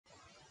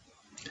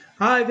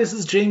Hi, this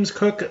is James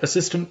Cook,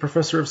 Assistant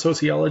Professor of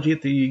Sociology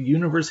at the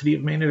University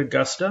of Maine at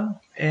Augusta,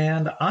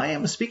 and I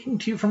am speaking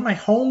to you from my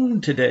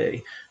home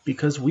today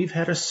because we've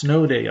had a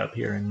snow day up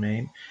here in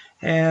Maine,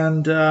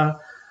 and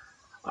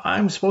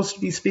I'm supposed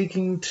to be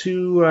speaking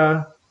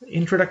to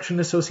Introduction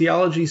to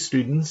Sociology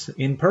students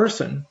in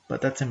person, but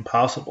that's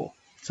impossible.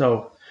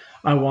 So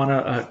I want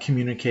to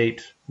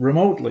communicate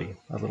remotely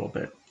a little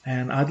bit,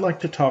 and I'd like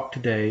to talk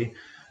today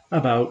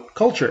about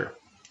culture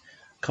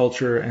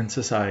and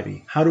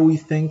society. How do we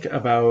think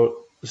about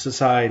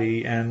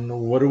society, and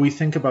what do we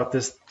think about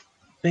this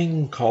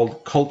thing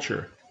called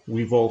culture?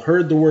 We've all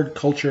heard the word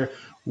culture.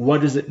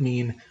 What does it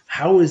mean?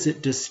 How is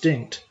it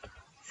distinct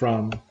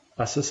from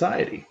a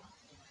society?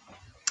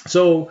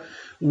 So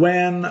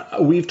when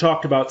we've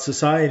talked about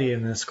society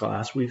in this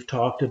class, we've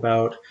talked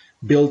about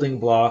building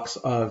blocks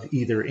of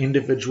either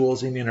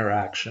individuals in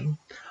interaction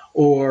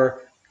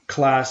or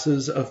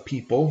classes of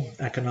people,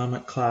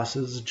 economic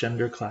classes,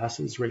 gender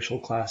classes, racial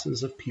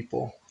classes of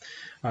people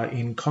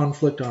in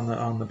conflict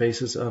on the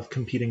basis of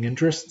competing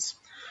interests.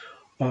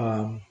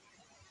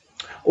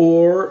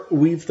 Or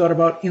we've thought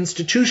about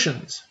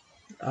institutions.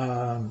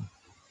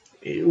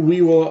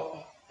 We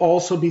will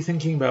also be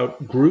thinking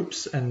about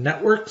groups and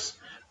networks,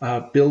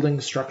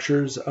 building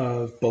structures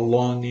of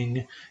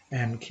belonging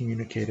and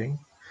communicating.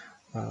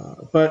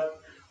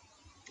 But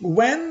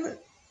when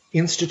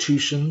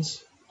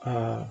institutions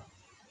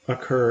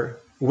occur,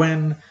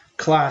 when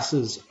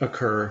classes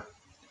occur,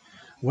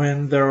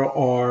 when there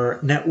are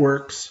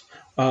networks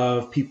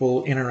of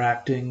people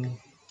interacting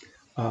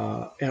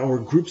or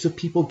groups of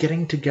people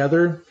getting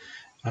together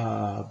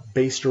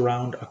based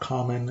around a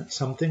common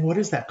something. What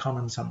is that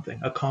common something?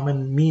 A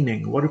common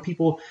meaning. What do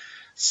people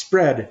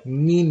spread?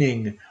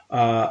 Meaning,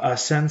 a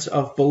sense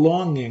of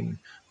belonging,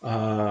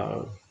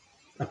 a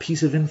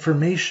piece of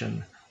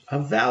information, a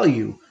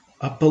value,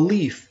 a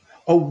belief,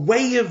 a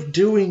way of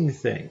doing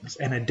things,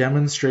 and a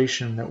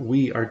demonstration that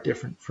we are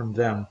different from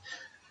them.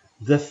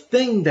 The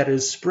thing that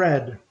is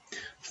spread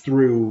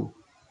through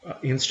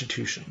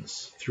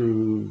institutions,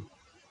 through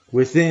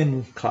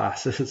within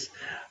classes,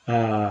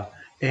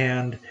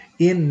 and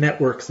in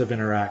networks of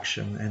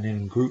interaction and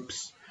in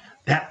groups,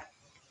 that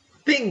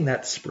thing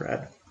that's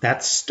spread,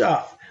 that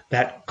stuff,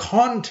 that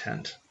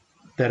content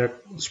that it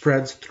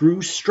spreads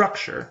through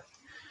structure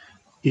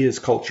is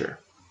culture.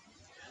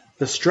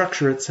 The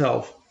structure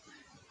itself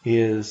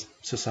is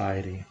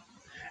society,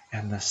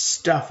 and the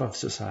stuff of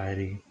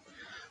society,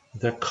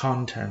 the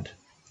content,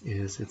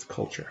 is its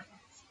culture.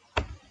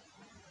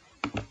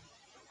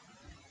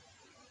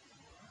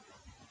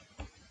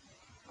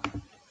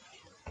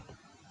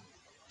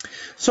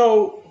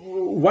 So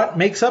what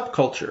makes up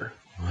culture?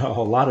 Well,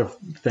 a lot of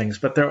things,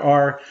 but there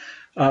are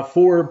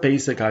four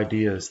basic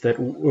ideas that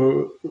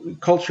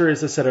culture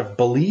is a set of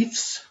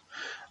beliefs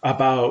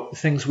about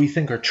things we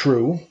think are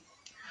true,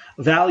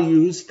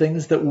 values,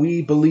 things that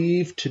we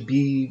believe to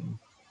be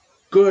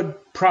good,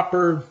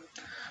 proper,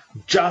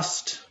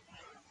 just,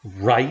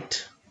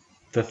 right,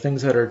 the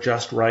things that are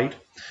just right.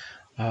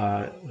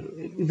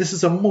 This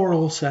is a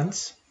moral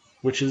sense,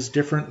 which is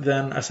different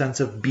than a sense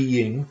of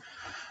being.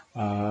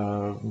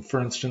 For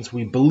instance,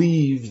 we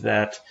believe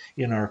that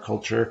in our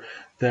culture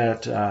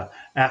that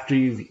after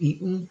you've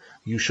eaten,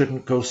 you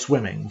shouldn't go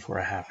swimming for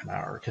a half an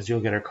hour because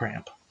you'll get a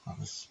cramp.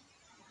 That's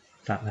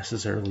not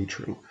necessarily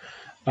true.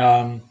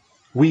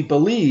 We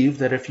believe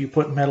that if you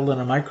put metal in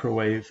a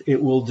microwave,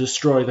 it will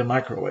destroy the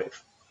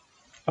microwave.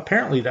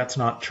 Apparently, that's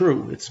not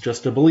true. It's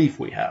just a belief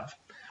we have.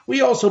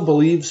 We also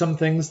believe some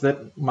things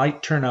that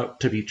might turn out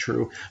to be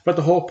true, but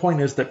the whole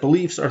point is that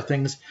beliefs are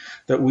things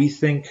that we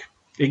think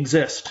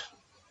exist.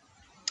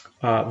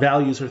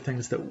 Values are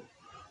things that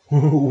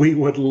we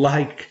would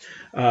like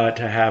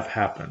to have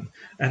happen,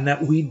 and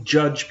that we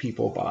judge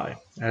people by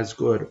as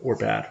good or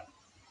bad.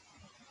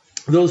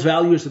 Those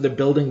values are the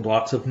building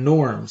blocks of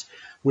norms,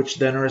 which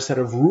then are a set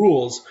of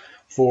rules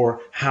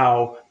for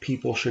how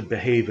people should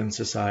behave in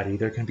society.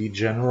 There can be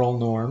general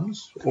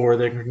norms, or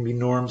there can be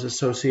norms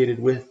associated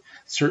with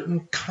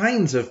certain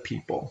kinds of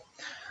people,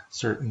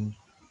 certain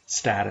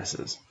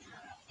statuses.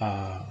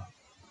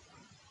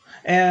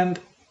 And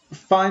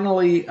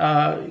finally,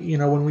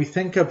 when we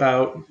think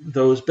about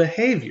those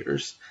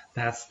behaviors,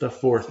 that's the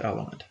fourth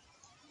element.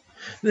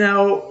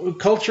 Now,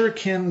 culture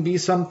can be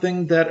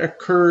something that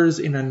occurs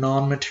in a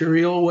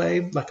non-material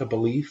way, like a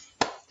belief.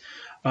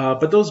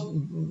 But those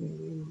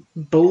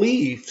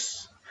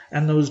beliefs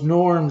and those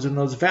norms and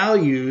those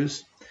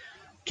values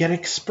get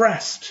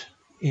expressed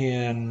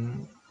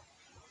in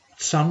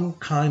some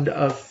kind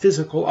of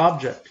physical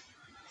object.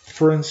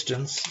 For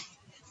instance,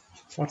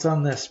 what's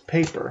on this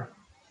paper?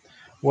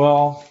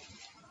 Well,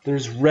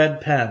 there's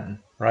red pen,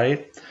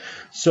 right?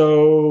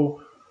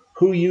 So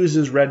who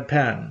uses red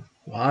pen?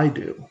 Well, I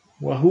do.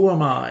 Well, who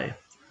am I?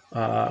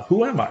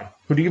 Who am I?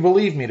 Who do you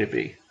believe me to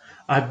be?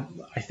 I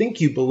think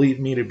you believe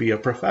me to be a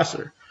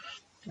professor.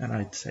 And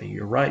I'd say,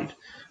 you're right.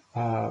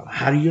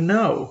 How do you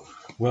know?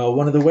 Well,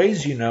 one of the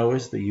ways you know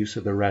is the use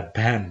of the red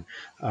pen.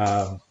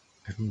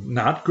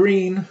 Not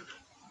green,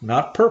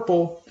 not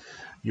purple,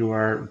 you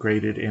are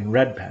graded in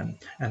red pen.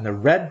 And the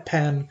red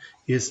pen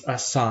is a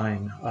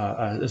sign,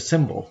 a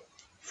symbol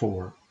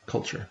for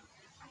culture.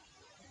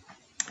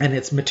 And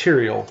it's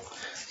material,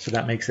 so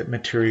that makes it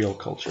material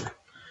culture.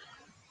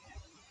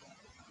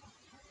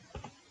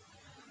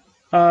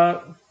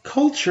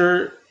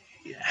 Culture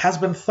has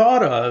been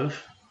thought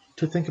of,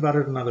 to think about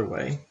it another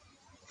way,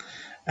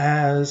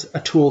 as a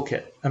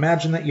toolkit.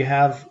 Imagine that you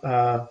have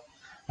a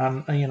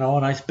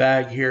nice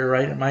bag here,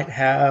 right? It might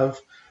have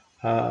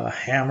a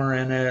hammer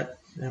in it.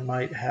 It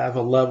might have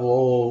a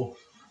level,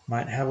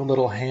 might have a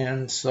little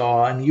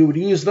handsaw, and you would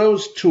use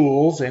those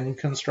tools in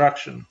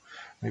construction.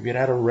 Maybe it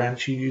had a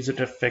wrench, you use it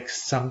to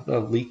fix a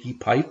leaky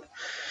pipe.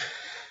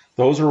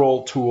 Those are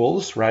all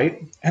tools,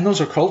 right? And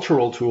those are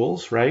cultural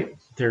tools, right?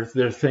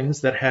 They're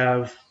things that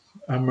have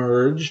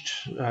emerged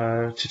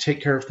to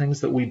take care of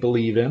things that we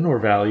believe in or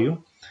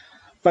value.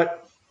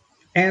 But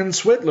Anne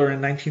Swidler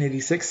in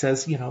 1986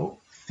 says,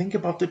 think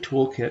about the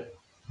toolkit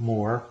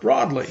more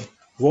broadly.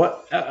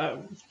 What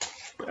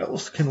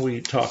else can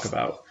we talk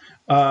about?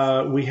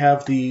 We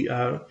have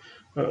the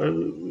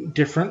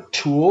different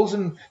tools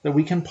that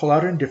we can pull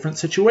out in different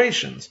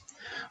situations.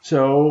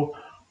 So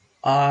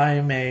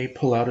I may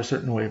pull out a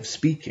certain way of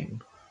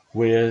speaking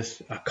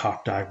with a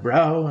cocked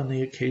eyebrow and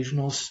the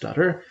occasional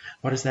stutter.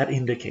 What does that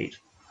indicate?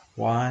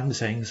 Well, I'm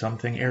saying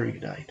something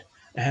erudite.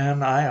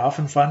 And I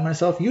often find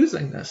myself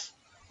using this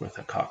with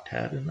a cocked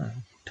head and a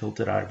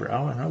tilted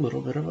eyebrow and a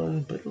little bit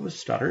of a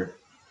stutter.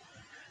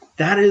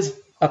 That is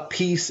a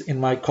piece in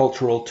my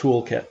cultural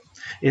toolkit.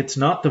 It's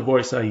not the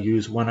voice I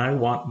use when I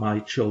want my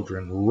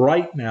children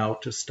right now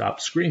to stop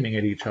screaming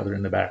at each other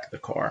in the back of the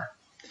car.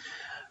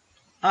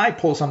 I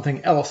pull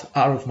something else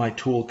out of my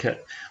toolkit,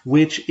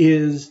 which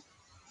is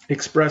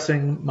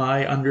expressing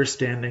my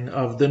understanding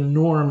of the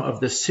norm of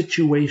the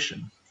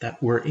situation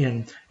that we're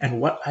in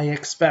and what I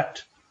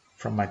expect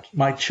from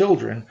my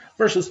children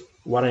versus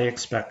what I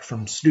expect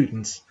from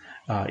students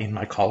in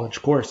my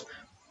college course.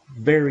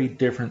 Very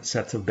different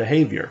sets of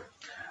behavior.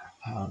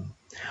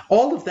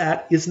 All of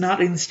that is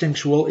not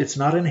instinctual, it's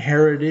not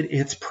inherited,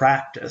 it's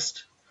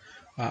practiced.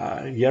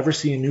 You ever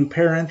see a new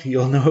parent,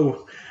 you'll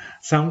know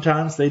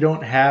sometimes they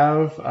don't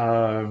have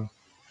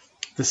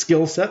the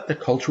skill set, the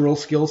cultural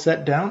skill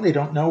set down. They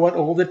don't know what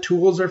all the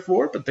tools are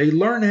for, but they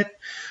learn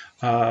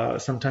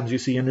it. Sometimes you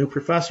see a new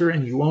professor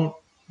and you won't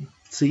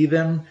see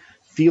them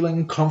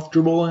feeling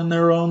comfortable in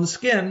their own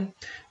skin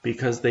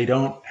because they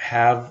don't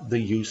have the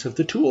use of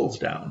the tools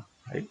down,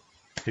 right?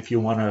 If you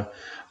want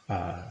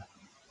to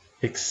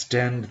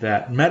extend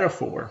that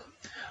metaphor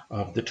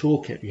of the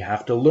toolkit, you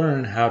have to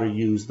learn how to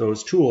use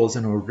those tools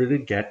in order to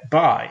get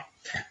by.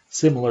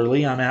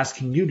 Similarly, I'm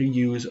asking you to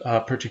use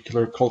a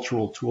particular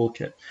cultural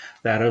toolkit,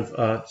 that of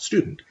a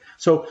student.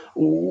 So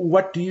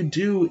what do you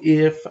do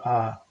if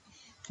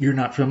you're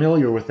not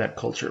familiar with that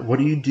culture? What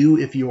do you do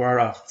if you are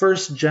a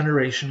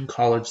first-generation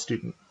college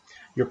student?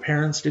 Your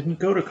parents didn't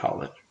go to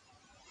college.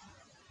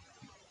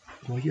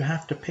 Well, you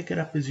have to pick it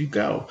up as you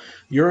go.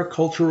 You're a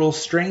cultural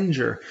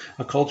stranger,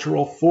 a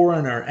cultural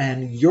foreigner,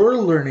 and your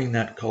learning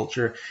that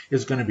culture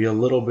is going to be a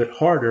little bit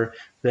harder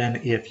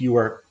than if you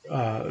have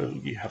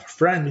a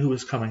friend who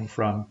is coming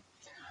from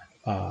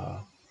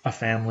a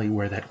family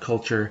where that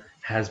culture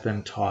has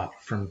been taught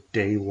from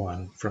day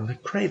one, from the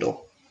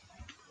cradle.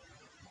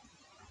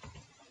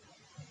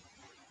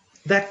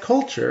 That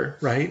culture,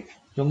 right,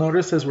 you'll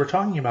notice as we're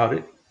talking about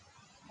it,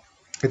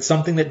 it's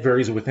something that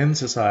varies within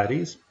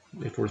societies.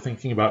 If we're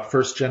thinking about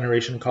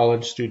first-generation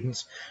college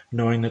students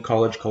knowing the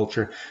college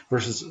culture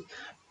versus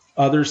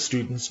other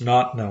students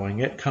not knowing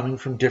it, coming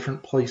from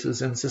different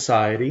places in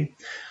society.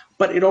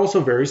 But it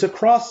also varies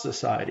across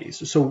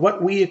societies. So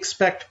what we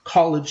expect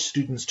college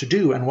students to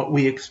do and what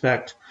we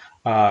expect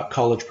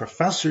college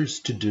professors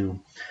to do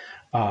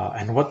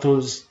and what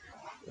those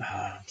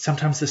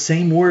sometimes the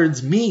same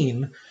words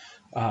mean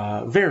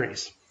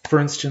varies. For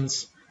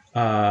instance,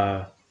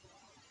 in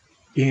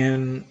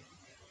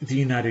the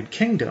United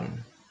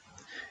Kingdom,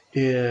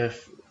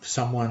 if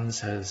someone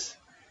says,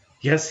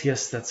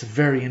 yes, that's a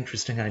very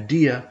interesting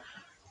idea,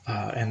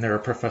 and they're a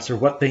professor,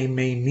 what they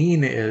may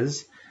mean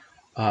is,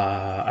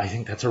 I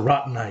think that's a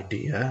rotten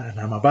idea, and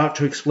I'm about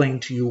to explain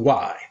to you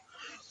why.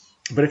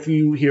 But if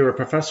you hear a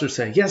professor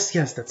say, yes,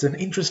 that's an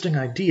interesting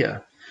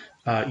idea,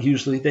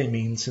 usually they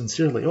mean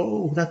sincerely,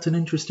 oh, that's an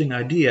interesting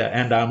idea,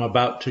 and I'm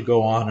about to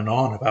go on and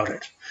on about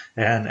it,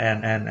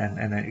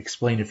 and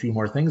explain a few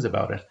more things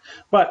about it,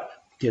 but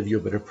give you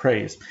a bit of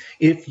praise.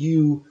 If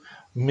you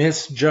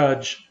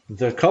misjudge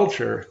the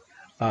culture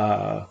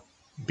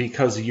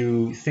because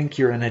you think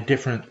you're in a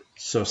different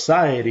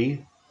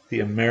society,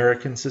 the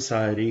American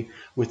society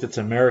with its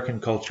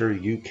American culture,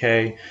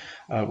 UK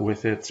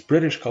with its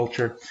British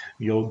culture,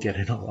 you'll get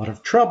in a lot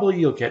of trouble.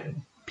 You'll get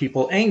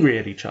people angry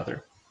at each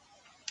other.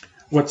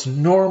 What's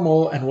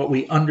normal and what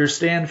we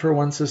understand for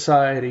one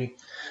society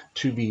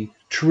to be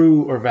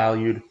true or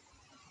valued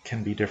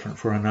can be different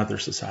for another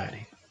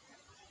society.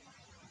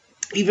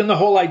 Even the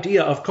whole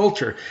idea of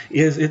culture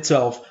is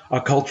itself a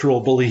cultural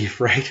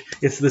belief, right?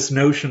 It's this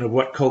notion of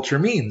what culture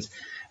means.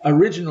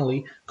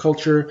 Originally,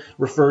 culture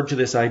referred to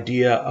this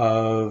idea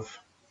of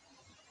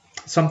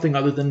something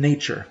other than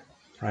nature,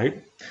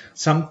 right?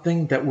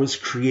 Something that was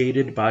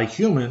created by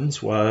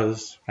humans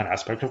was an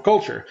aspect of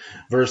culture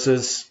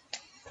versus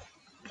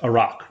a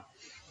rock,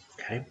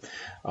 okay?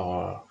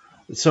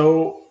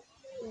 So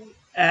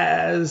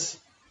as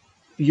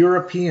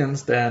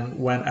Europeans then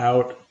went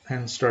out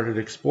and started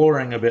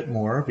exploring a bit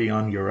more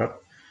beyond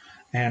Europe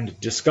and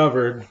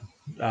discovered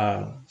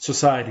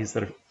societies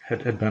that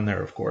had been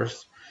there, of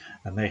course,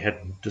 and they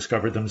had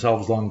discovered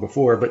themselves long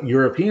before, but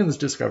Europeans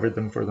discovered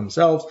them for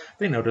themselves.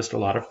 They noticed a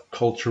lot of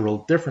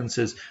cultural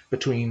differences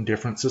between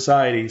different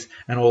societies,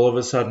 and all of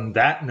a sudden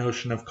that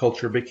notion of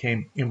culture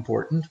became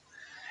important.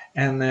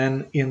 And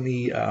then in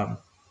the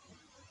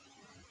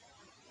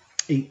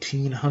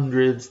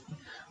 1800s,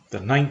 the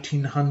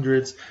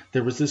 1900s,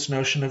 there was this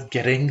notion of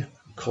getting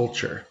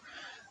culture.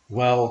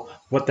 Well,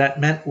 what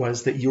that meant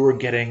was that you were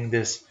getting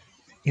this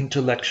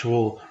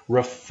intellectual,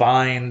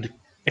 refined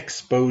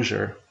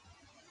exposure.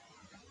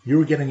 You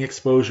were getting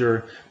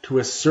exposure to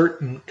a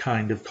certain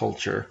kind of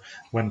culture.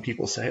 When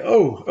people say,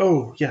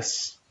 oh,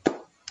 yes,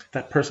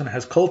 that person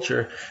has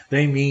culture,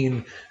 they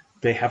mean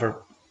they have a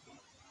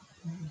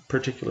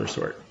particular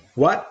sort.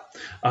 What?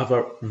 Of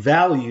a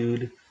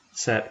valued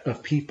set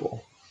of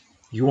people.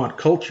 You want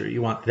culture.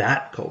 You want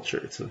that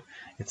culture.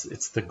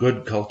 It's the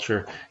good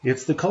culture.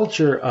 It's the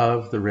culture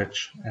of the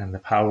rich and the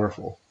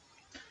powerful.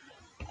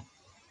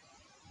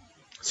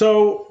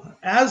 So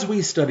as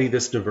we study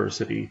this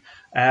diversity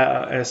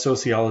as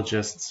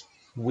sociologists,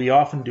 we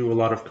often do a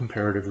lot of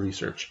comparative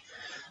research.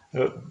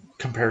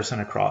 Comparison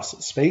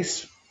across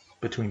space,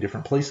 between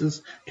different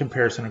places,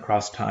 comparison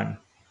across time.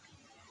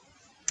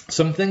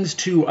 Some things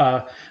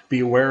to be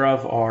aware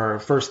of are,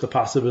 first, the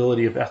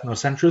possibility of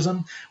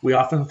ethnocentrism. We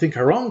often think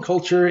our own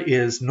culture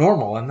is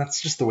normal, and that's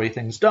just the way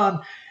things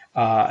done,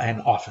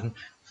 and often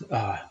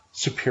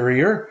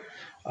superior.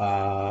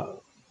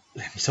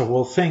 So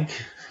we'll think,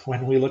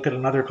 when we look at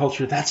another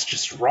culture, that's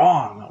just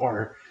wrong,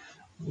 or,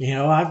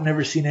 I've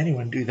never seen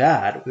anyone do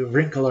that. We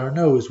wrinkle our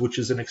nose, which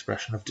is an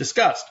expression of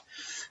disgust.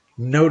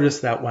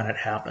 Notice that when it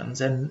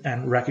happens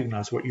and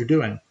recognize what you're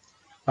doing.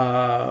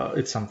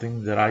 It's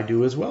something that I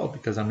do as well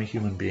because I'm a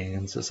human being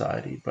in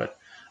society, but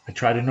I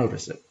try to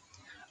notice it.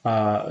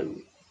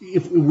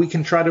 If we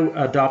can try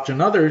to adopt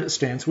another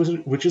stance,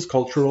 which is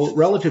cultural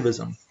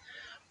relativism.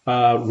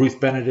 Ruth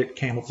Benedict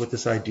came up with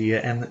this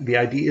idea, and the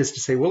idea is to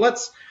say, well,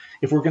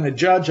 if we're going to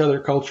judge other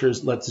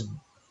cultures, let's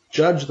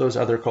judge those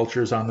other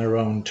cultures on their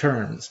own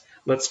terms.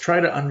 Let's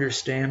try to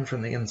understand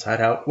from the inside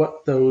out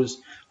what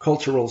those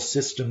cultural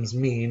systems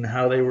mean,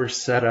 how they were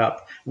set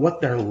up,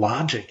 what their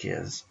logic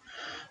is.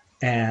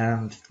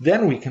 And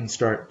then we can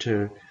start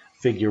to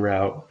figure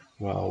out,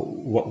 well,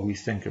 what we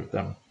think of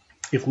them.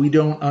 If we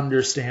don't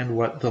understand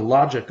what the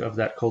logic of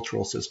that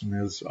cultural system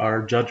is,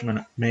 our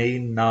judgment may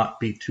not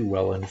be too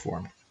well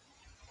informed.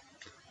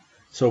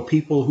 So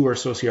people who are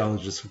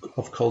sociologists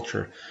of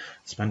culture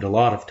spend a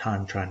lot of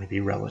time trying to be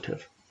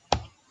relative.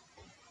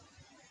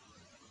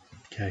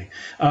 Okay.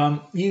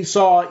 You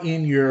saw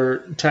in your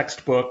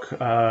textbook,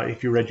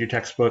 if you read your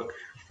textbook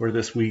for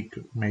this week,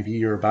 maybe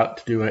you're about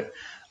to do it,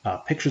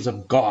 pictures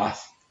of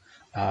goth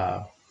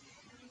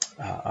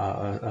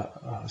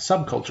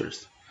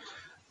subcultures,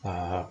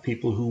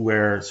 people who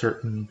wear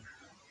certain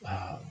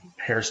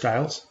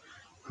hairstyles,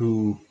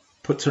 who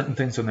put certain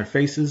things on their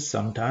faces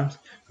sometimes,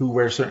 who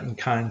wear certain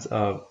kinds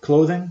of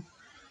clothing.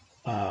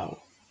 And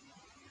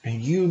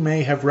you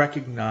may have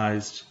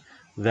recognized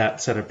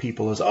that set of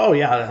people as, oh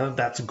yeah,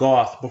 that's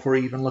goth, before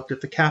you even looked at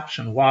the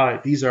caption. Why?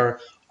 These are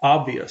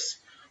obvious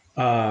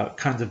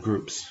kinds of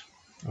groups,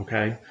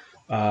 okay?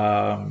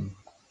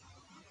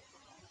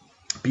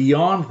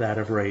 Beyond that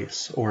of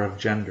race or of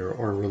gender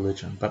or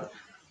religion, but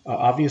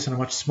obvious in a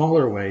much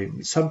smaller way.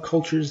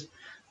 Subcultures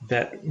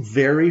that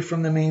vary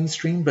from the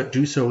mainstream, but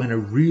do so in a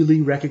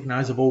really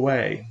recognizable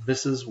way.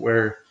 This is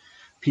where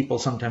people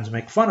sometimes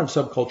make fun of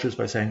subcultures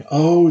by saying,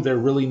 oh, they're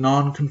really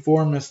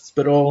nonconformists,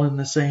 but all in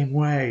the same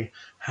way.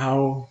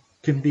 How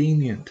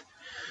convenient.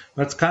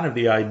 That's kind of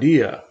the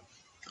idea.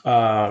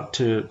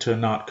 To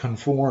not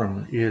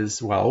conform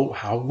is, well,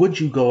 how would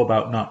you go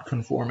about not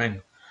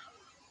conforming?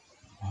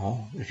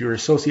 Well, if you're a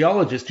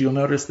sociologist, you'll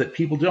notice that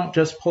people don't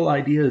just pull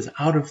ideas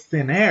out of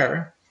thin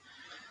air.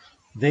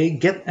 They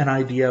get an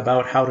idea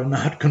about how to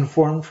not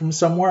conform from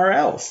somewhere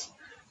else.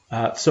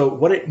 So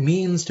what it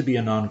means to be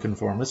a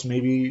nonconformist,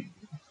 maybe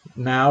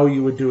now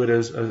you would do it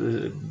as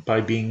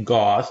by being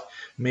goth.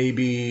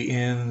 Maybe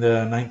in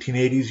the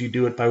 1980s you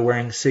do it by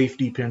wearing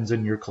safety pins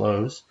in your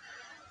clothes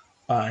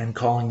and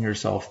calling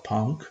yourself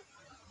punk.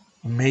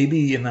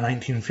 Maybe in the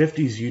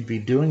 1950s you'd be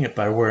doing it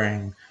by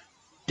wearing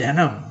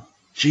denim,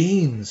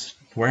 jeans.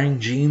 Wearing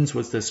jeans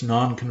was this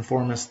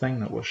nonconformist thing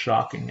that was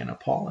shocking and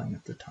appalling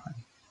at the time.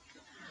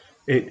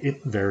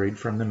 It varied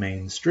from the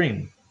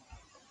mainstream,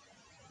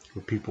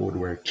 where people would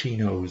wear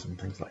chinos and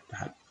things like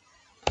that,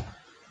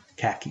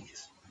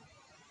 khakis.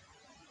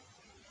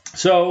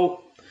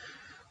 So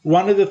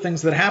one of the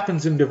things that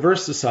happens in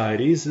diverse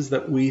societies is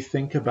that we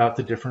think about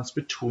the difference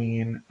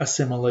between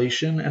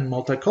assimilation and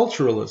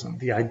multiculturalism.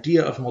 The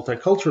idea of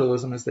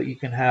multiculturalism is that you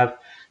can have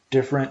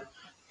different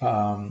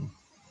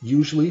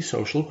usually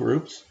social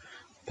groups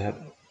that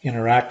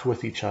interact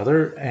with each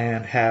other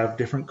and have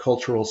different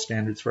cultural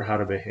standards for how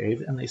to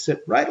behave, and they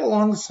sit right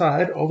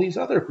alongside all these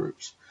other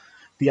groups.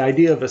 The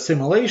idea of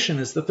assimilation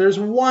is that there's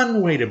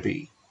one way to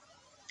be,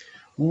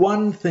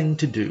 one thing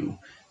to do,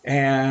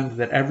 and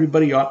that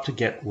everybody ought to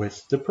get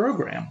with the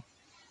program.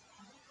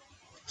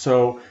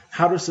 So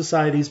how do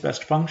societies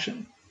best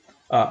function?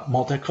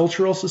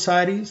 Multicultural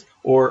societies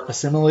or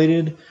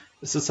assimilated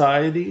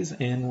societies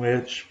in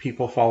which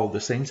people follow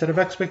the same set of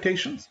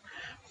expectations?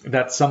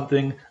 That's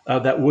something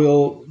that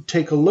we'll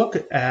take a look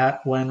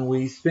at when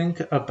we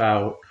think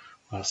about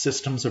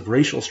systems of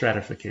racial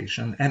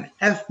stratification and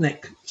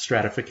ethnic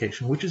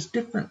stratification, which is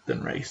different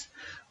than race,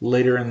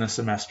 later in the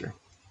semester.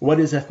 What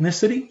is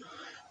ethnicity?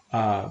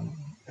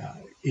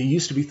 It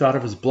used to be thought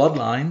of as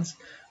bloodlines,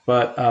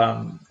 but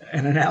an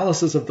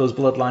analysis of those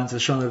bloodlines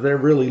has shown that they're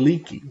really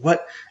leaky.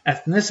 What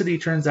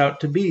ethnicity turns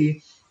out to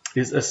be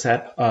is a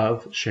set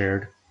of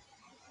shared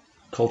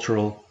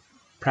cultural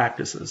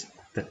practices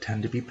that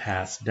tend to be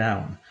passed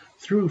down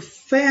through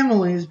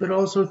families, but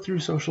also through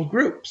social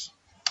groups.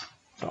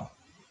 So,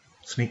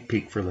 sneak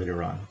peek for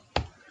later on.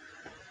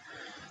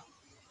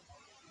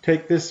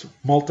 Take this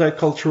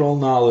multicultural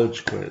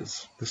knowledge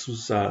quiz. This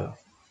was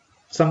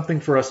something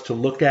for us to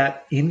look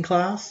at in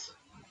class,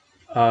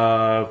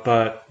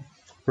 but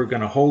we're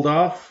going to hold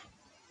off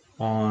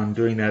on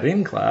doing that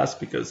in class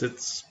because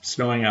it's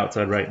snowing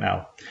outside right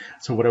now.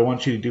 So what I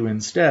want you to do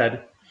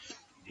instead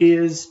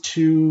is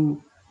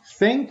to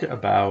think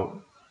about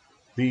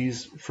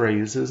these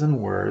phrases and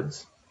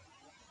words.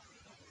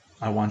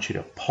 I want you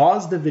to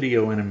pause the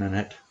video in a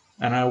minute,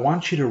 and I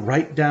want you to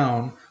write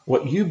down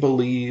what you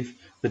believe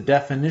the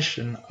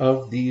definition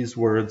of these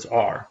words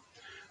are,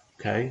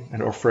 okay,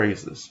 and or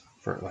phrases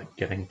for like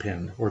getting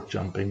pinned or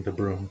jumping the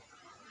broom.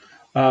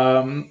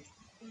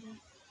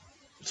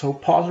 So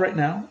pause right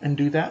now and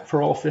do that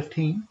for all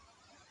 15.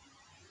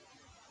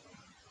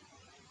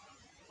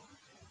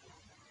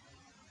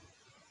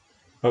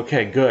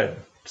 Okay, good.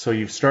 So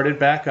you've started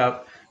back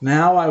up.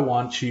 Now I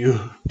want you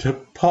to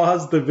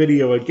pause the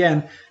video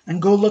again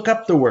and go look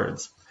up the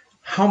words.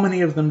 How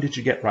many of them did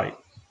you get right?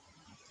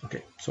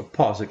 Okay, so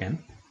pause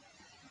again.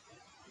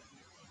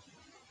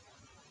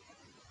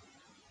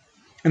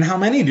 And how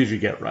many did you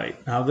get right?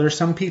 Now, there's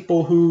some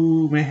people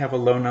who may have a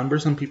low number.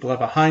 Some people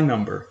have a high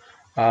number.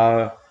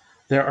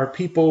 There are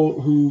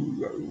people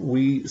who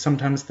we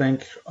sometimes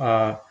think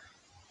are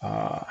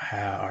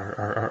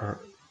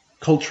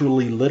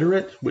culturally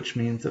literate, which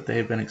means that they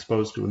have been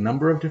exposed to a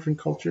number of different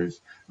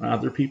cultures.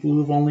 Other people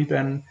who have only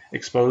been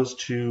exposed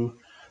to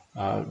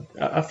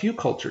a few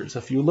cultures,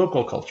 a few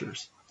local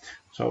cultures.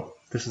 So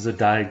this is a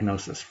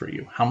diagnosis for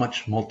you. How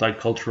much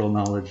multicultural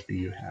knowledge do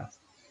you have?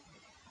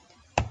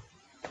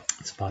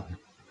 It's fun.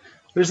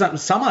 There's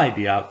some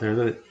idea out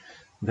there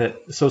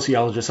that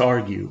sociologists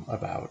argue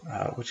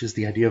about, which is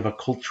the idea of a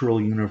cultural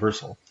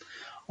universal.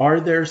 Are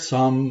there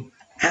some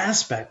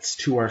aspects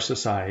to our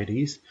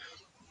societies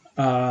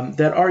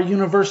that are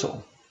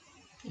universal?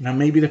 Now,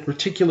 maybe the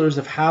particulars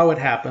of how it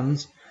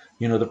happens,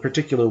 the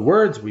particular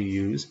words we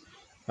use,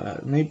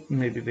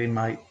 maybe they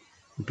might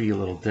be a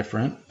little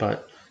different,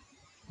 but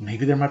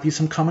maybe there might be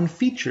some common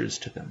features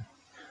to them.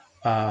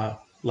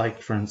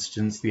 Like, for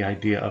instance, the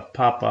idea of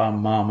papa,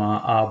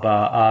 mama,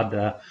 abba,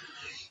 ada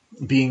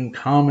being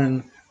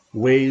common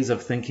ways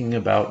of thinking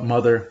about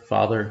mother,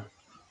 father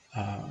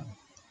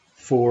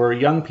for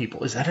young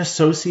people. Is that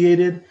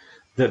associated,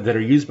 that are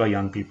used by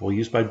young people,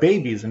 used by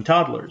babies and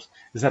toddlers?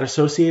 Is that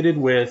associated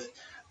with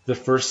the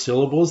first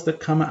syllables that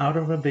come out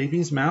of a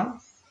baby's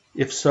mouth?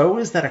 If so,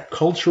 is that a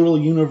cultural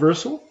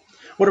universal?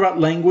 What about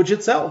language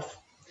itself?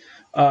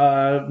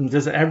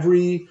 Does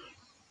every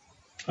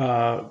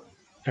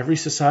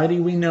society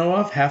we know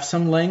of have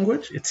some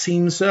language? It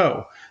seems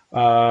so.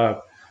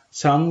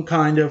 Some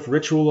kind of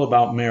ritual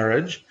about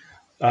marriage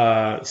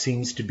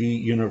seems to be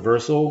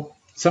universal.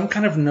 Some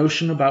kind of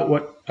notion about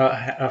what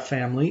a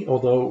family,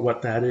 although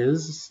what that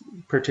is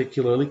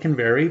particularly can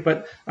vary,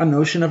 but a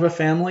notion of a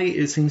family,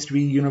 it seems to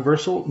be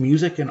universal.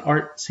 Music and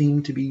art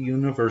seem to be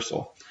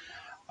universal.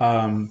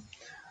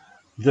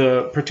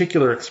 The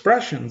particular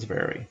expressions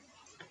vary,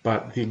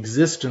 but the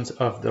existence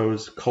of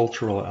those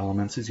cultural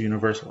elements is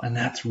universal, and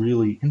that's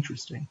really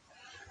interesting.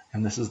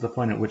 And this is the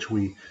point at which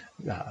we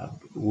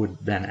would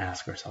then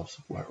ask ourselves,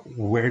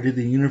 where did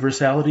the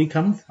universality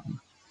come from?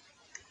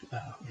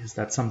 Is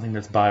that something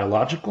that's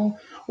biological?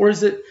 Or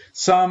is it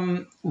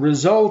some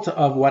result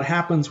of what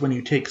happens when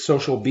you take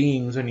social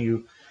beings and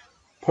you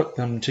put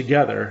them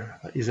together?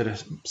 Is it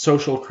a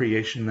social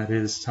creation that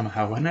is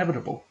somehow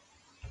inevitable?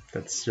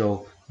 That's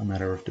still a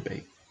matter of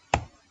debate.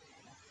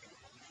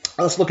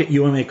 Let's look at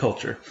UMA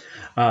culture.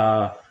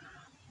 I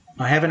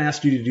haven't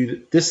asked you to do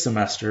it this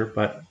semester,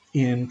 but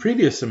in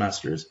previous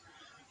semesters,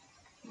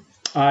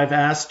 I've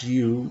asked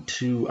you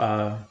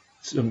to,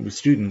 some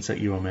students at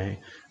UMA,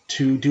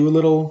 to do a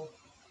little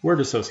word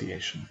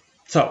association.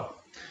 So,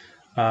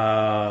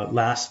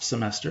 last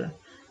semester,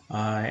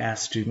 I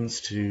asked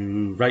students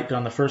to write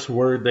down the first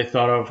word they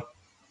thought of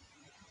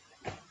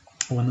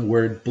when the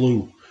word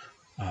blue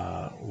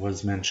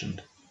was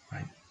mentioned.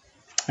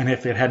 And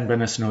if it hadn't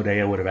been a snow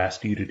day, I would have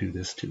asked you to do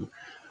this too.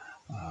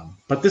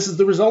 But this is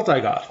the result I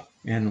got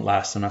in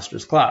last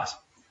semester's class.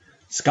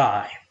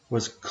 Sky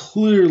was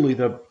clearly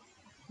the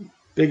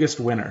biggest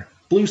winner.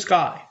 Blue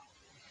sky.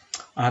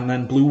 And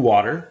then blue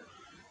water.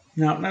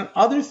 Now,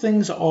 other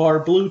things are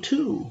blue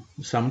too.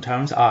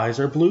 Sometimes eyes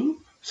are blue.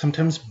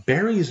 Sometimes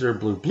berries are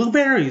blue.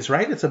 Blueberries,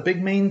 right? It's a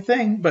big Maine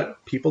thing,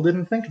 but people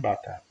didn't think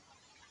about that.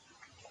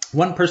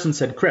 One person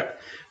said crip,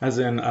 as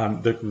in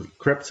the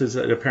Crips is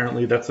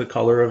apparently that's the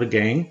color of a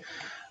gang.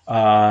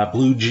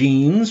 Blue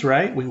jeans,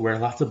 right? We wear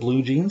lots of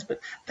blue jeans,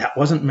 but that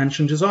wasn't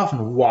mentioned as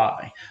often.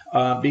 Why?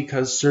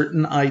 Because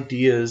certain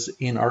ideas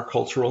in our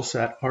cultural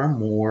set are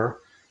more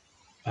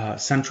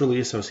centrally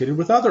associated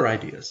with other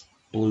ideas.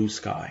 Blue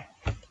sky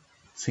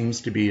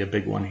seems to be a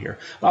big one here.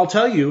 I'll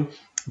tell you,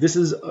 this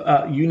is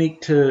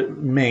unique to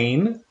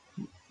Maine,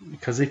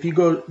 because if you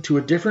go to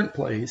a different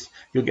place,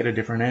 you'll get a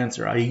different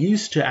answer. I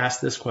used to ask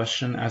this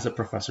question as a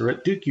professor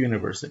at Duke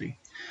University.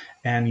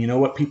 And you know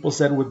what people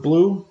said with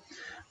blue?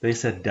 They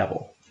said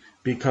devil,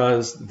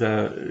 because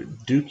the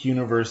Duke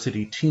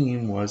University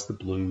team was the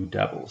Blue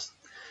Devils.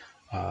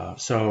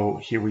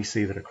 So here we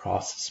see that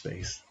across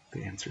space,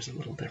 the answer is a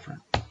little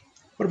different.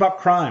 What about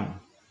crime?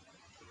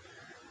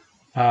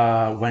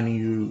 When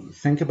you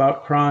think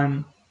about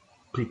crime,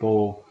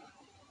 people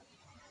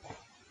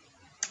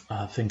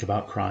think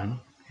about crime.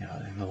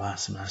 In the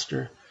last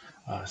semester,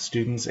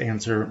 students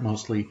answer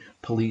mostly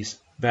police,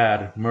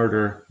 bad,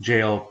 murder,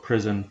 jail,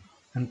 prison,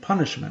 and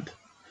punishment.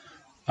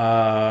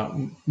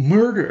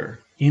 Murder,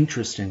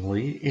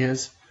 interestingly,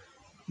 is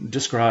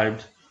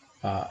described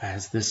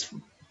as this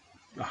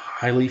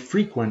highly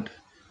frequent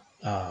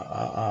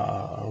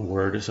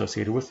word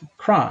associated with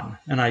crime,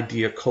 an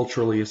idea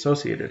culturally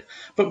associated.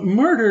 But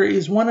murder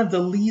is one of the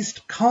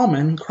least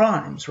common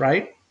crimes,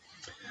 right?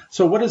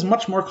 So what is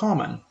much more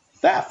common?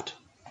 Theft.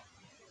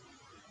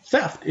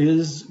 Theft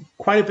is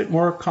quite a bit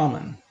more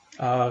common.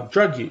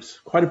 Drug use,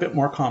 quite a bit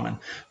more common.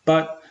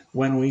 But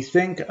when we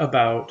think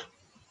about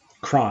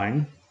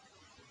crime,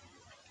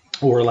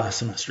 or last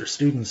semester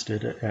students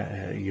did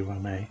at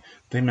UMA,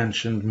 they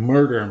mentioned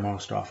murder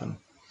most often.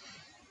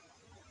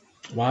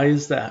 Why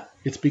is that?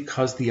 It's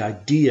because the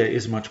idea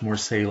is much more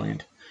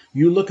salient.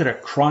 You look at a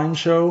crime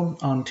show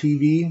on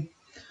TV,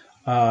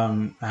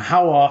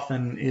 how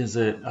often is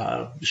it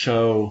a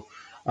show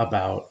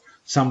about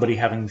somebody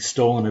having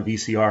stolen a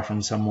VCR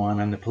from someone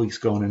and the police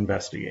go and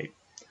investigate?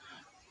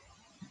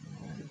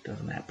 It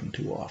doesn't happen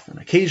too often.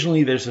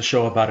 Occasionally there's a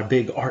show about a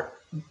big art,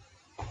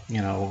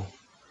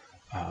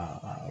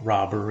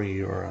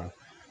 robbery or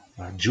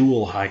a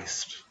jewel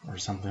heist or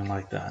something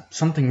like that.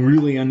 Something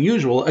really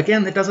unusual.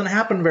 Again, that doesn't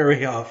happen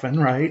very often,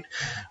 right?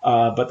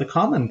 But the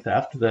common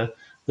theft, the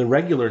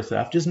regular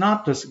theft, is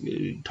not just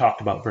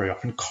talked about very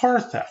often.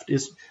 Car theft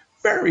is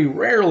very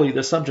rarely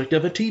the subject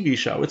of a TV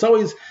show. It's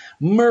always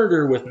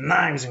murder with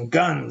knives and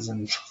guns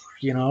and,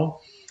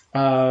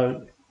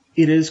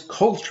 it is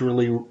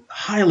culturally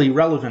highly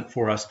relevant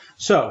for us.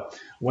 So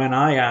when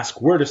I ask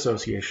word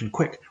association,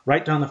 quick,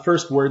 write down the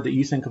first word that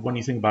you think of when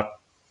you think about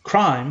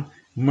crime,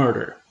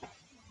 murder.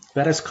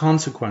 That has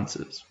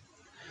consequences.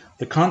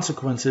 The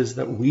consequence is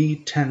that we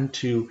tend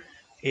to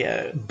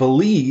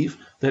believe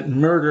that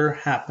murder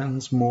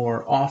happens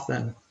more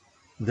often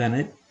than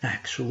it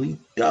actually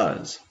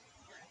does.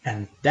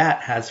 And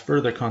that has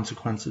further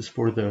consequences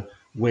for the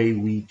way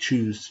we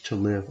choose to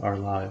live our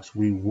lives.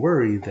 We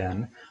worry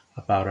then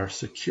about our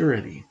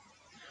security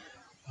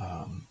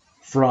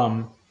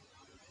from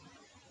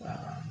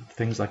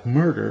things like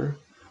murder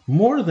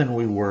more than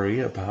we worry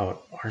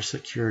about our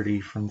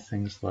security from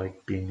things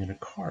like being in a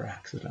car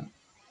accident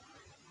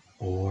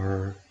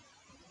or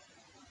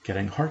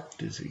getting heart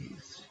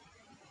disease.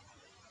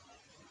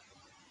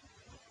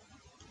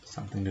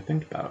 Something to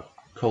think about.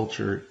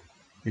 Culture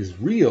is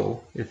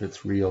real if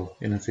it's real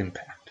in its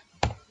impact.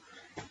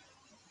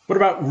 What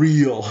about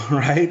real,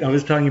 right? I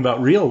was talking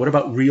about real. What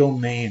about real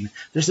Maine?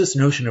 There's this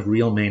notion of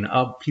real Maine.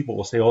 People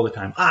will say all the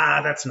time,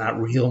 that's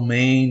not real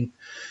Maine.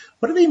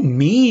 What do they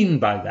mean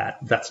by that?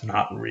 That's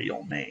not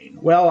real Maine.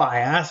 Well, I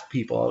asked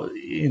people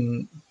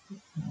in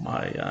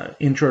my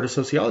Intro to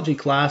Sociology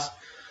class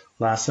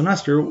last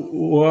semester,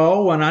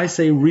 well, when I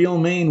say real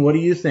Maine, what do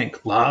you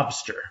think?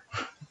 Lobster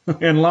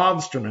and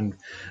lobstermen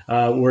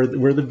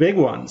were the big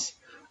ones.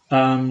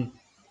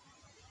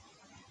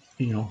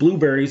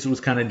 Blueberries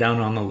was kind of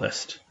down on the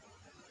list.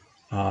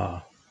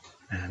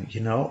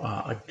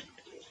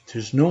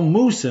 There's no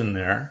moose in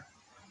there.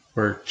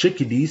 Or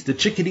chickadees. The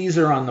chickadees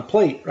are on the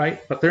plate, right?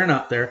 But they're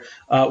not there.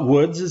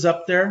 Woods is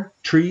up there.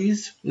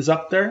 Trees is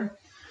up there.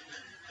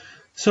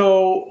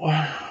 So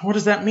what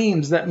does that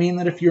mean? Does that mean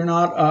that if you're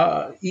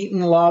not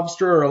eating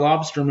lobster or a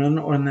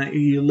lobsterman and that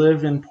you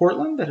live in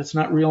Portland, that it's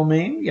not real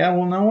Maine? Yeah,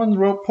 well, no one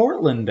wrote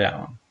Portland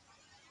down.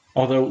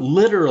 Although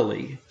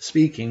literally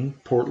speaking,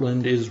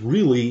 Portland is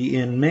really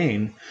in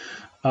Maine.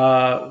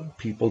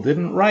 People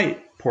didn't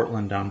write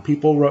Portland down.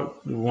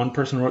 One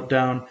person wrote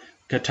down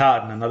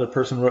Katahdin, another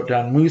person wrote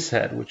down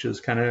Moosehead, which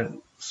is kind of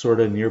sort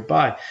of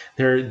nearby.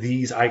 There are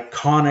these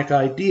iconic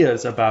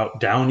ideas about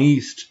down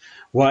east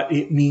what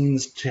it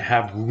means to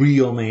have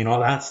real Maine. Oh,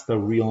 that's the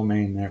real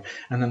Maine there.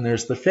 And then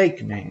there's the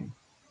fake Maine.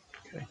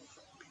 Okay,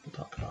 people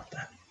talk about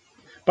that.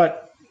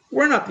 But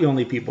we're not the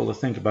only people to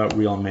think about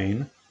real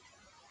Maine.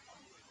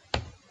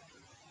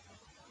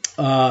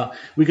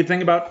 We could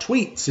think about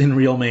tweets in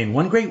real Maine.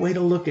 One great way to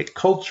look at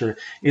culture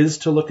is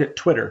to look at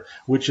Twitter,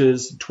 which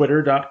is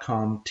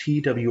twitter.com,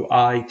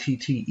 Twitter.com,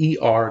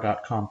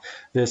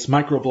 this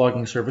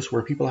microblogging service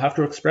where people have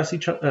to express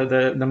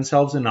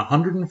themselves in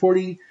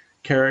 140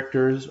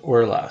 characters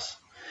or less.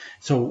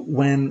 So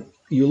when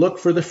you look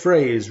for the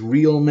phrase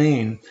real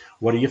Maine,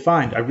 what do you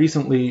find? I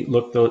recently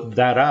looked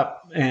that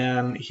up,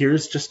 and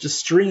here's just a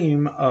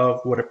stream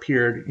of what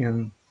appeared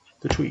in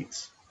the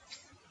tweets.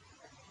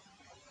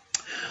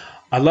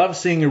 I love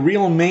seeing a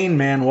real Maine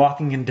man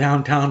walking in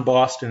downtown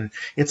Boston.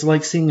 It's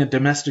like seeing a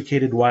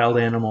domesticated wild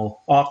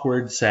animal,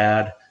 awkward,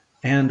 sad,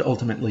 and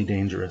ultimately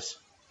dangerous.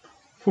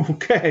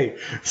 Okay,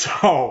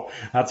 so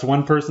that's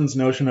one person's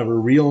notion of a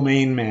real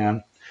Maine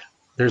man.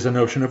 There's a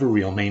notion of a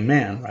real Maine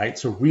man, right?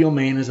 So real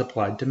Maine is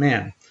applied to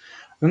man.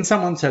 Then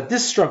someone said,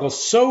 this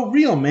struggle's so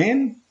real,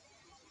 Maine.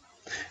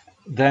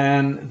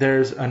 Then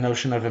there's a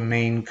notion of a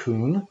Maine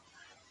coon.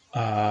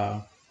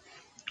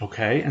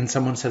 Okay, and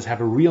someone says,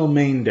 have a real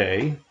Maine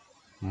day.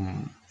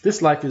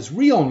 This life is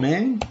real,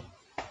 Maine.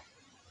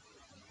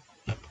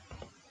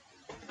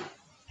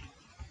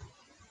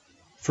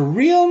 For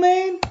real,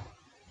 Maine?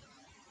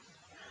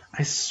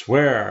 I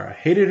swear, I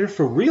hated it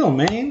for real,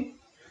 Maine.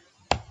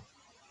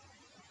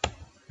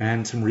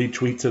 And some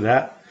retweets of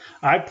that.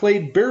 I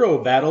played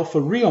Bureau Battle for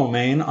real,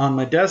 Maine on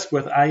my desk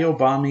with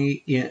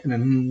Ayobami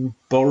in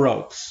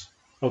Borokes.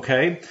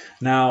 Okay,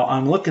 now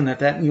I'm looking at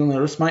that and you'll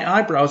notice my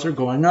eyebrows are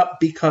going up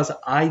because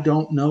I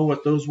don't know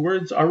what those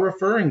words are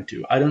referring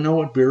to. I don't know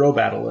what Bureau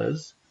Battle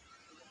is.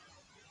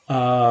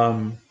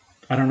 I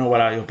don't know what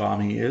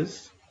Ayobami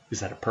is. Is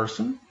that a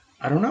person?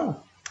 I don't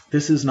know.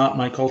 This is not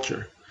my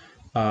culture.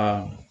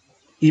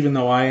 Even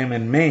though I am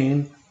in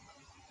Maine,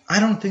 I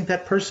don't think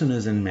that person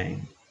is in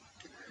Maine.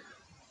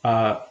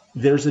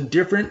 There's a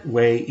different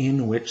way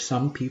in which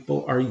some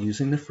people are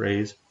using the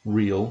phrase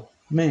real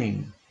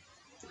Maine.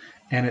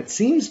 And it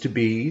seems to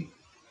be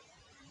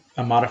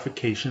a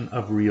modification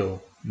of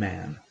real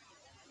man.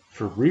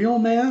 For real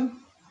man,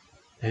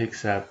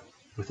 except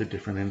with a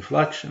different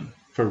inflection.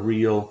 For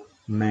real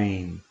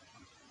Maine.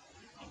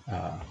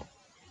 And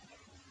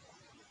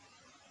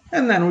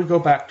then we go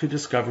back to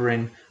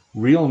discovering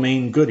real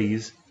Maine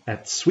goodies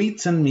at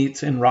Sweets and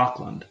Meats in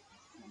Rockland.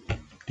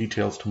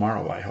 Details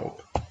tomorrow, I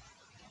hope.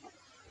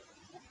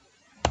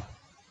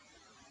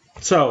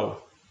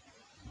 So,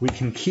 we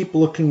can keep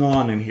looking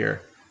on in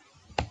here.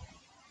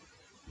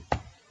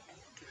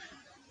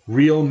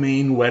 Real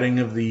Maine Wedding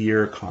of the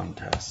Year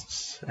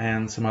contests,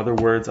 and some other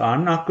words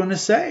I'm not going to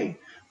say,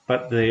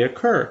 but they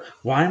occur.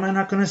 Why am I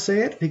not going to say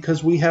it?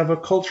 Because we have a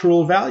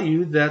cultural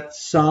value that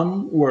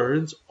some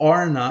words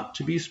are not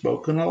to be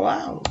spoken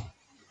aloud.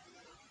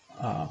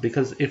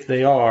 Because if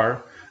they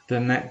are,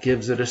 then that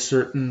gives it a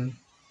certain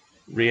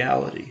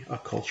reality, a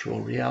cultural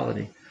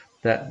reality,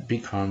 that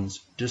becomes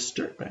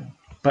disturbing.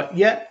 But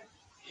yet,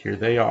 here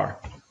they are.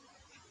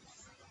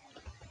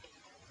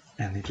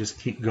 And they just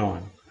keep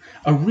going.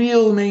 A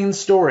real Maine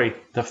story,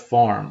 the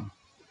farm.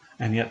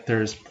 And yet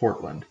there's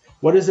Portland.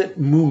 What is it?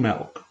 Moo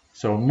milk.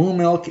 So moo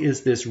milk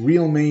is this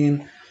real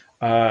Maine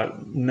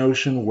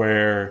notion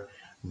where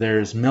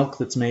there's milk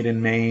that's made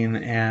in Maine,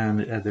 and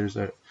there's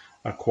a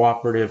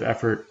cooperative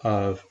effort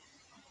of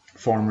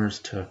farmers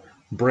to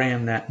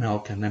brand that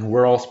milk, and then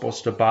we're all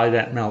supposed to buy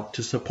that milk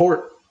to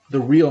support the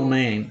real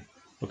Maine.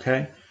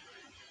 Okay?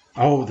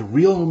 Oh, the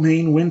real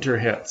Maine winter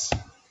hits.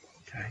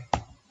 Okay?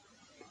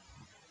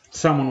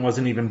 Someone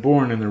wasn't even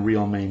born in the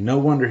real Maine. No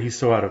wonder he's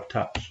so out of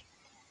touch.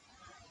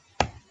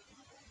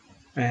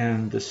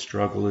 And the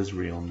struggle is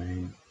real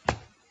Maine.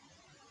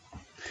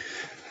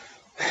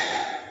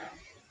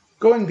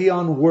 Going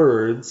beyond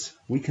words,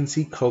 we can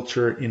see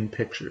culture in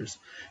pictures.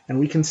 And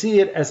we can see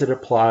it as it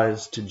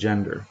applies to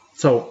gender.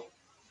 So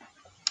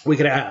we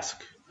could ask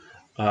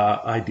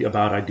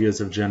about ideas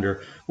of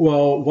gender.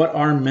 Well, what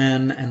are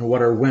men and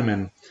what are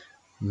women?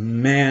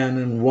 Man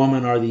and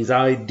woman are these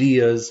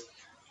ideas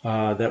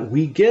that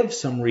we give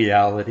some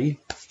reality.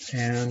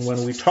 And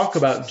when we talk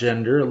about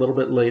gender a little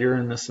bit later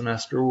in the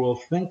semester, we'll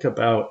think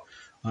about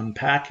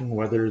unpacking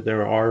whether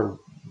there are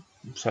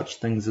such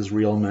things as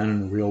real men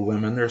and real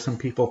women. There are some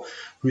people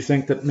who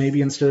think that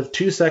maybe instead of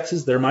 2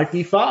 sexes, there might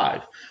be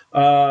 5.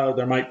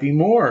 There might be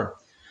more.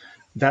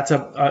 That's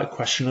a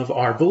question of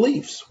our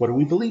beliefs. What do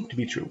we believe to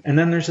be true? And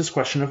then there's this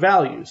question of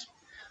values.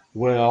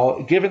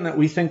 Well, given that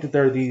we think that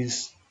there are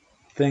these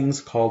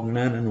things called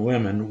men and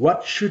women,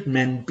 what should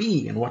men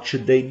be and what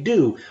should they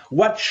do?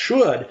 What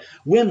should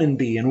women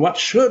be and what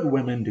should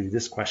women do?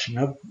 This question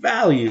of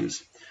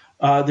values.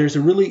 There's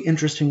a really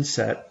interesting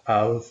set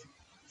of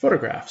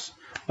photographs.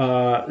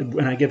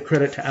 When I give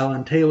credit to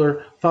Alan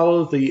Taylor,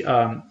 follow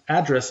the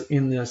address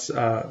in this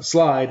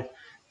slide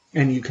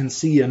And you can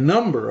see a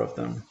number of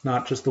them,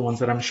 not just the ones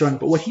that I'm showing.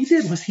 But what he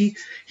did was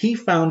he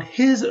found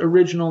his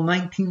original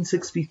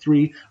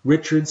 1963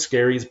 Richard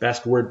Scarry's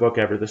Best Word Book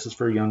Ever. This is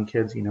for young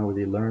kids, where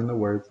they learn the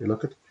words, they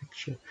look at the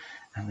picture,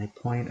 and they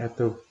point at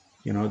the,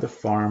 the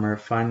farmer,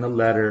 find the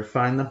letter,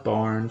 find the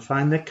barn,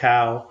 find the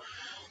cow,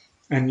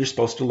 and you're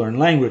supposed to learn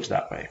language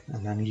that way.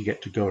 And then you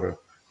get to go to,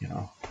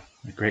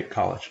 a great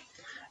college.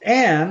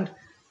 And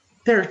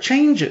there are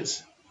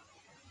changes.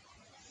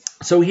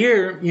 So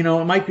here,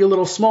 it might be a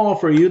little small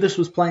for you. This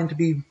was planned to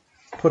be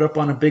put up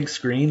on a big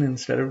screen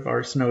instead of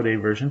our snow day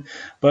version.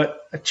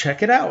 But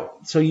check it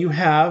out. So you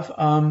have,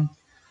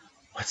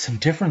 what's some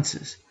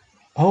differences?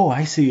 Oh,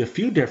 I see a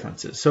few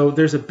differences. So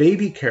there's a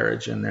baby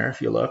carriage in there,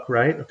 if you look,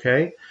 right?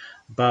 Okay.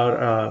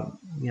 About,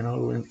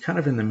 kind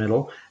of in the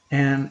middle.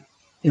 And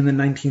in the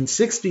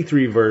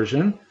 1963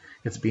 version,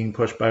 it's being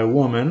pushed by a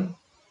woman.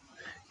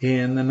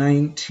 In the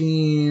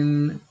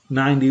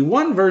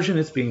 1991 version,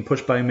 it's being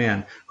pushed by a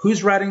man.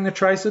 Who's riding the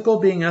tricycle,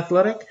 being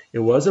athletic? It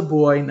was a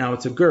boy, now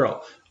it's a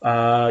girl.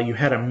 You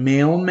had a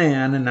male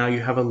man, and now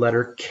you have a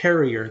letter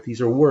carrier. These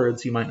are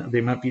words.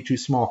 They might be too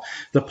small.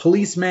 The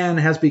policeman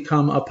has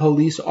become a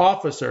police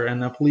officer,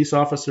 and the police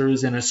officer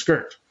is in a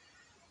skirt,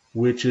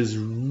 which is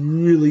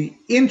really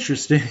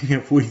interesting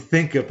if we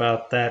think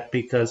about that,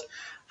 because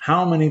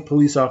how many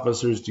police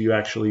officers do you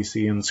actually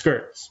see in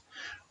skirts?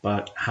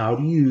 But how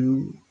do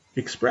you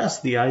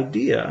express the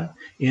idea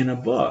in a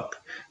book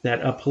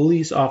that a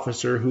police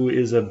officer who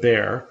is a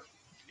bear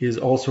is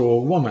also a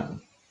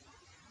woman?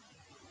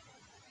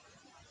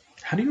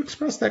 How do you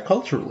express that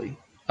culturally?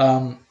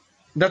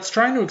 That's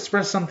trying to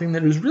express something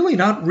that is really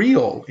not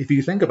real, if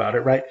you think about it,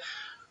 right?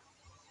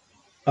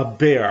 A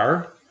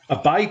bear, a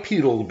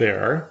bipedal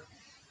bear,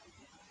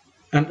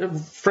 and a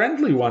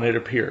friendly one, it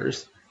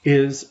appears,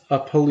 is a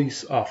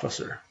police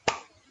officer.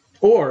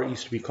 Or it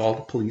used to be called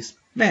a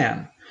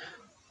policeman.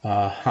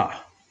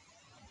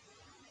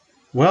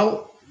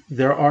 Well,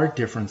 there are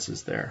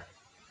differences there.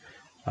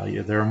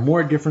 There are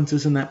more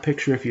differences in that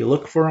picture if you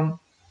look for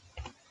them.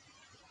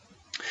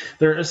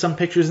 There are some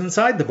pictures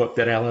inside the book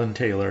that Alan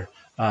Taylor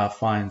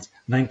finds.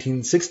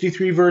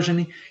 1963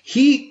 version,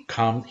 he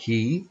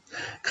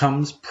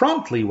comes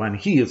promptly when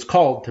he is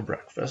called to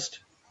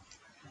breakfast.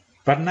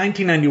 But in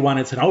 1991,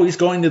 it's always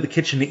going to the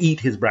kitchen to eat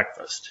his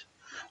breakfast.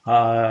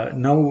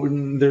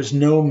 There's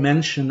no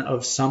mention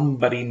of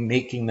somebody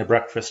making the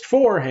breakfast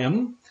for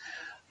him.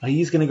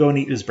 He's going to go and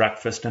eat his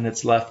breakfast, and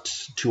it's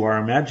left to our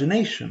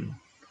imagination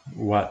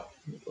what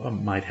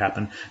might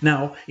happen.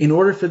 Now, in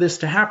order for this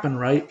to happen,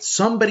 right,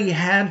 somebody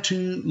had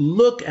to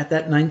look at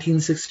that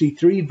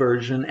 1963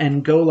 version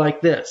and go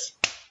like this.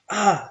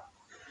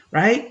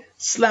 Right?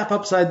 Slap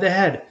upside the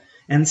head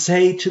and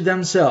say to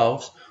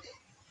themselves,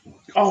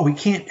 oh, we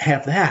can't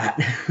have that.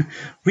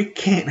 We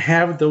can't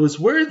have those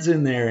words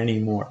in there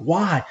anymore.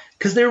 Why?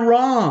 Because they're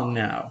wrong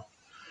now.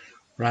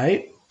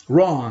 Right?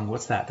 Wrong.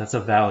 What's that? That's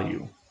a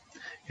value.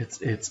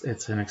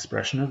 It's an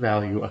expression of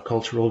value, a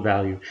cultural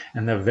value.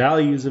 And the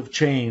values have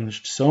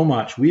changed so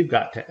much. We've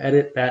got to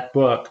edit that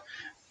book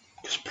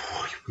because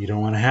we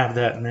don't want to have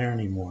that in there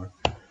anymore.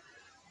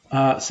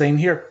 Same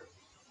here.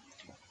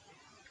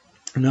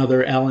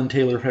 Another Alan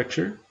Taylor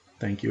picture.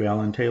 Thank you,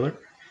 Alan Taylor.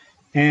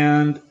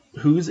 And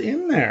who's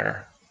in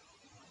there?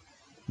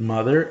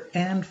 Mother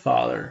and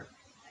father.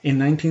 In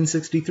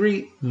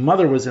 1963,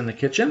 mother was in the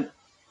kitchen.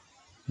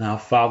 Now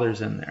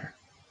father's in there.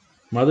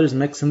 Mother's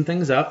mixing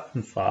things up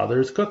and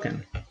father's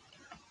cooking.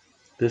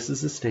 This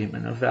is a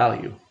statement of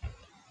value.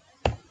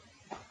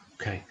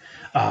 Okay.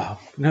 Now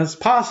it's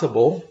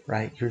possible,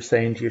 right? You're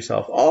saying to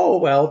yourself, oh,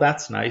 well,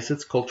 that's nice.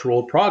 It's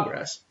cultural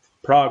progress.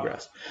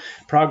 Progress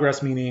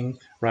meaning,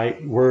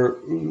 right,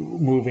 we're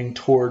moving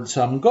towards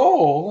some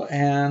goal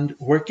and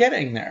we're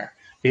getting there.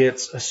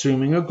 It's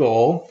assuming a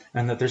goal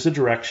and that there's a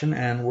direction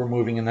and we're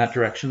moving in that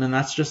direction, and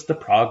that's just the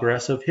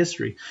progress of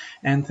history,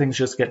 and things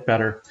just get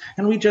better.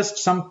 And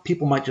some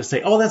people might just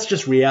say, oh, that's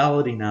just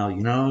reality now,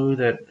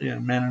 that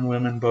men and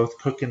women both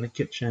cook in the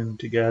kitchen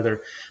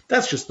together.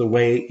 That's just the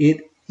way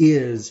it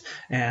is,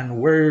 and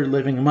we're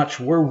living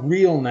we're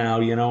real now,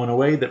 in a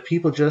way that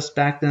people just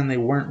back then, they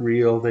weren't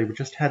real. They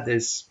just had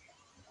this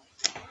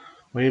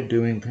way of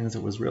doing things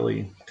that was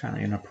really kind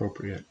of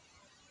inappropriate.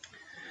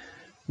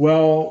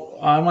 Well,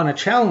 I want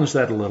to challenge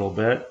that a little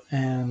bit,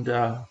 and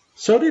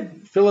so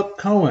did Philip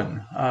Cohen,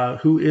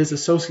 who is a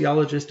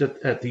sociologist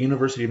at the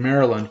University of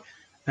Maryland,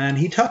 and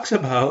he talks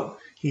about,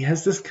 he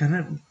has this kind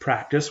of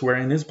practice where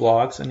in his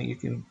blogs, and you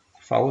can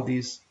follow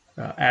these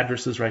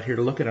addresses right here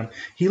to look at them,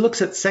 he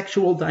looks at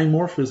sexual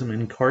dimorphism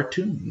in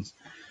cartoons.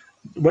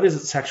 What is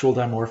it, sexual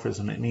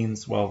dimorphism? It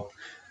means, well,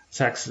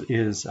 sex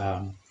is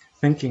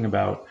thinking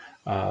about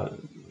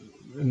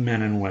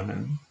men and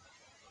women.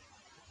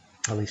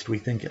 At least we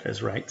think it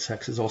is, right?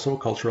 Sex is also a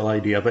cultural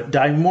idea, but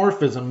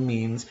dimorphism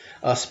means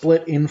a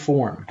split in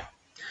form.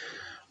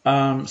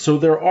 So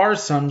there are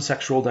some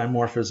sexual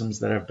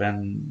dimorphisms that have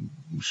been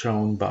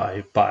shown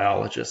by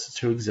biologists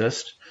to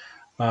exist.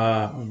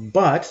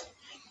 But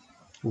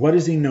what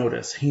does he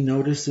notice? He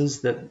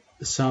notices that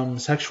some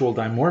sexual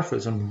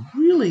dimorphism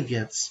really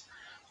gets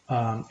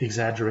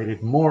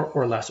exaggerated more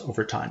or less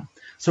over time.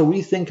 So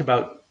we think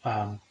about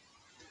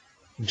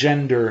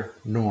gender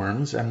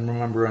norms, and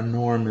remember, a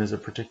norm is a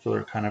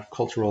particular kind of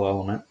cultural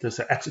element. There's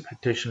an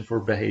expectation for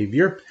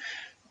behavior.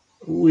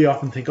 We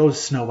often think, oh,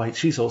 Snow White,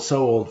 she's so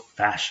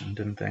old-fashioned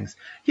and things.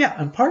 Yeah,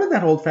 and part of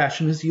that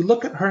old-fashioned is you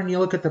look at her and you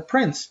look at the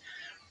prince.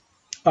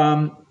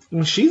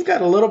 She's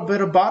got a little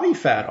bit of body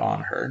fat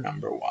on her,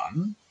 number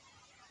one.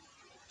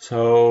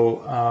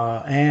 So,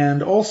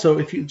 and also,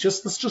 if you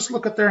let's just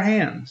look at their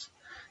hands.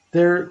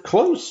 They're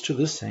close to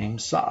the same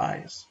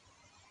size.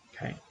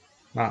 Okay,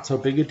 not so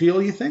big a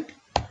deal, you think?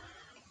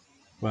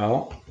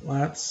 Well,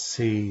 let's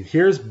see.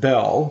 Here's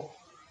Belle.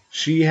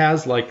 She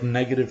has like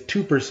negative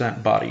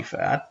 2% body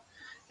fat.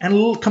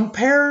 And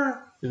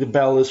compare, the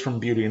Belle is from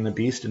Beauty and the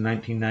Beast in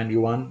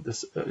 1991,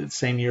 this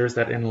same year as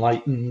that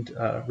enlightened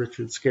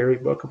Richard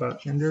Scarry book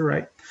about gender,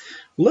 right?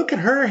 Look at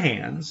her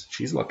hands.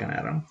 She's looking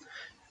at them.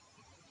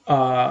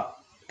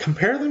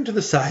 Compare them to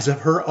the size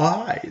of her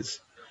eyes.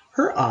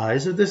 Her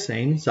eyes are the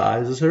same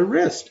size as her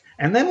wrist.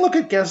 And then look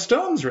at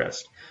Gaston's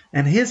wrist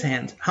and his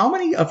hands. How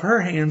many of her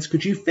hands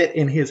could you fit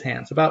in his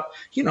hands? About,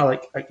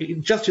 like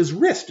just his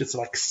wrist. It's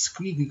like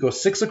you go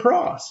 6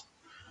 across.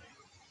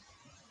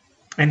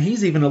 And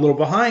he's even a little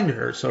behind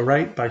her. So,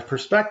 right, by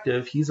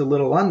perspective, he's a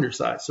little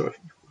undersized. So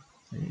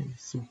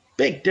it's a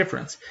big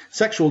difference.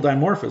 Sexual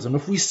dimorphism.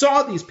 If we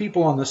saw these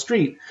people on the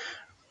street,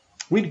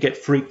 we'd get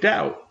freaked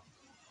out.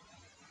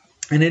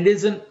 And it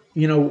isn't,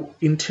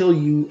 until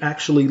you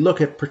actually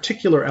look at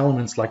particular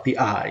elements like the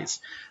eyes.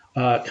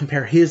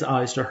 Compare his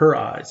eyes to her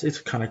eyes. It's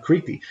kind of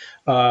creepy.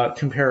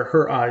 Compare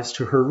her eyes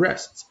to her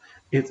wrists.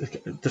 It's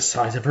the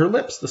size of her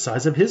lips, the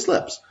size of his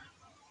lips.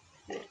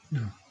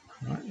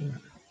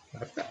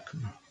 I've got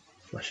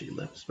fleshy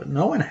lips, but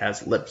no one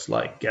has lips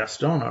like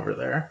Gaston over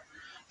there.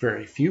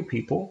 Very few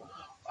people,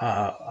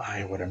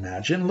 I would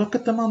imagine. Look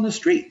at them on the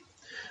street.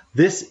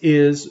 This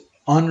is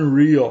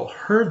unreal.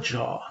 Her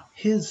jaw,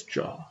 his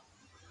jaw.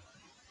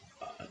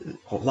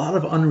 A lot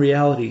of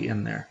unreality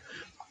in there.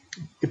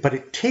 But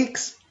it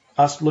takes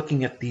us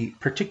looking at the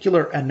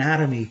particular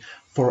anatomy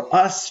for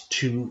us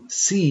to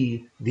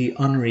see the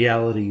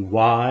unreality.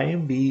 Why?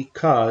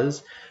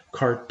 Because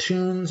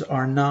cartoons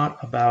are not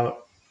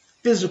about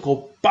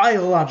physical,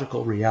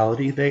 biological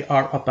reality. They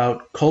are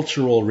about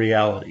cultural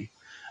reality,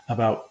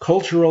 about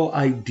cultural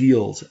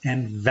ideals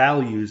and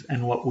values,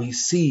 and what we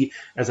see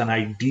as an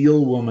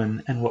ideal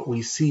woman and what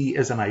we see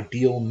as an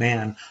ideal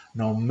man,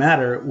 no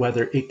matter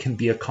whether it can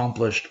be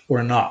accomplished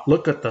or not.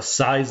 Look at the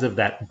size of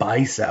that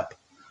bicep.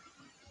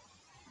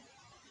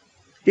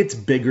 It's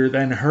bigger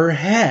than her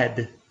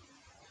head.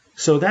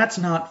 So that's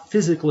not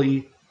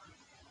physically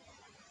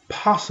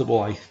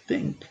possible, I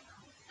think,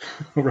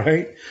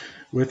 right?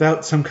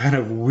 Without some kind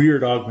of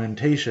weird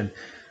augmentation.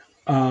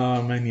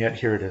 And yet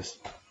here it is.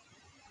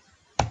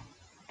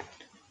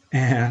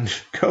 And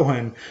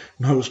Cohen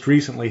most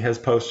recently has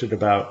posted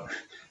about,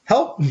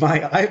 help,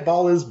 my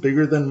eyeball is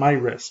bigger than my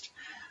wrist.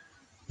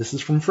 This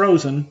is from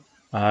Frozen.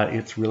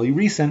 It's really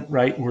recent,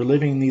 right? We're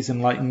living in these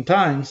enlightened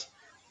times.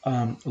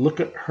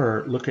 Look at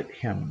her. Look at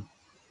him.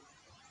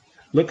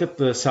 Look at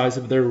the size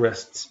of their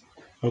wrists.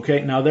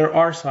 Okay, now there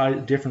are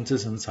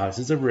differences in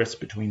sizes of wrists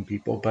between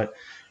people, but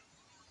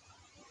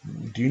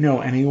do you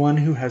know anyone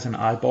who has an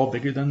eyeball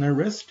bigger than their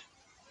wrist?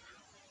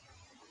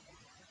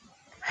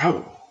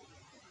 How?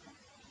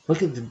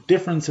 Look at the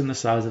difference in the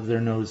size of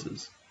their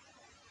noses.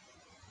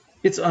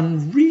 It's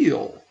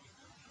unreal.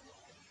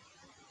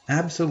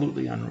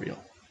 Absolutely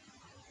unreal.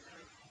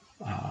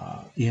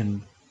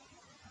 In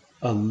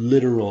a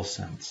literal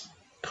sense.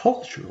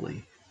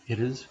 Culturally, it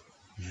is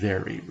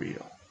very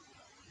real.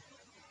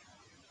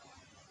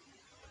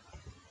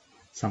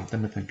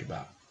 Something to think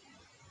about.